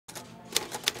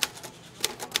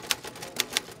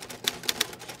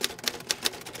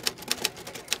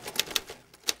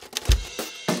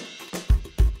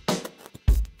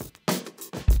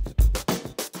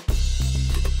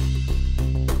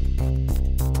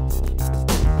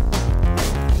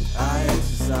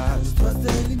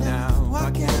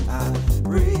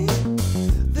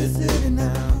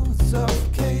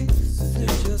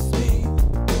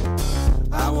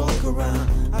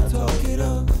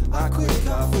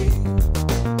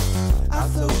I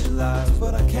socialize,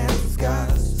 but I can't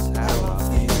disguise how I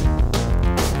feel.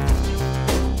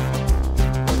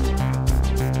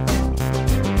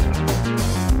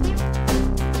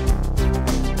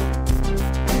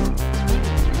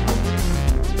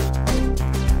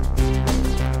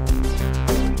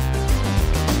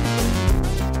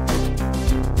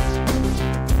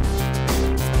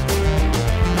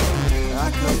 I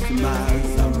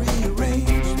customize, I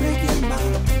rearrange, make it my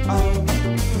own.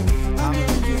 I'm in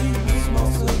the game, small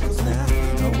circles now,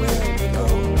 nowhere to go.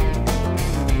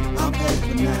 I'm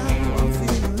paper now, I'm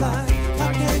feeling like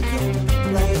I can't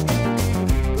complain.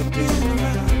 But being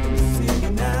around the city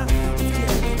now, it's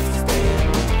getting to stay.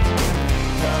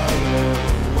 Color,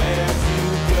 where to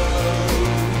go?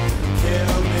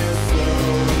 Kill me slow.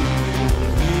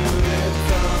 You let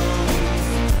tongues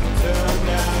turn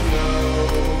down low.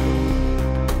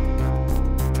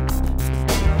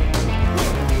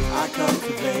 I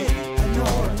cultivate, I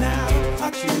know now, I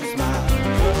choose my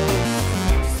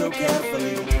clothes so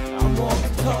carefully.